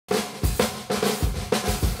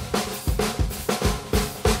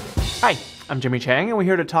Hi, I'm Jimmy Chang, and we're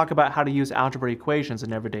here to talk about how to use algebra equations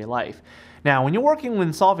in everyday life. Now, when you're working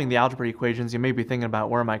when solving the algebra equations, you may be thinking about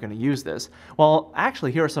where am I going to use this? Well,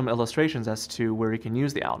 actually, here are some illustrations as to where you can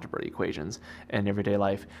use the algebra equations in everyday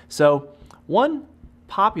life. So, one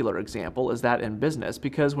popular example is that in business,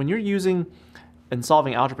 because when you're using and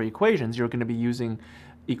solving algebra equations, you're going to be using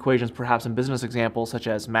equations perhaps in business examples such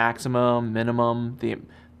as maximum, minimum, the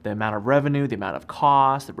amount of revenue, the amount of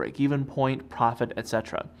cost, the break-even point, profit,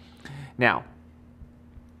 etc. Now,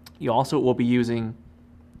 you also will be using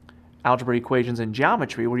algebra equations in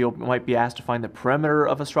geometry where you might be asked to find the perimeter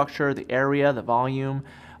of a structure, the area, the volume,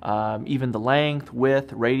 even the length,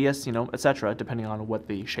 width, radius, etc., depending on what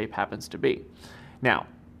the shape happens to be. Now,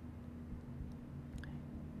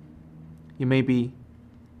 you may be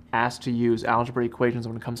asked to use algebra equations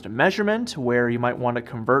when it comes to measurement, where you might want to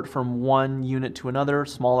convert from one unit to another,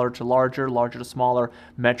 smaller to larger, larger to smaller,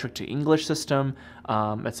 metric to English system,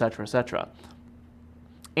 etc., etc.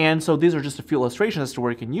 And so these are just a few illustrations as to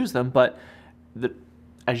where you can use them, but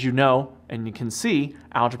as you know and you can see,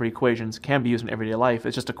 algebra equations can be used in everyday life.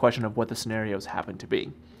 It's just a question of what the scenarios happen to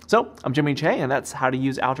be. So I'm Jimmy Chang, and that's how to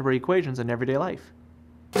use algebra equations in everyday life.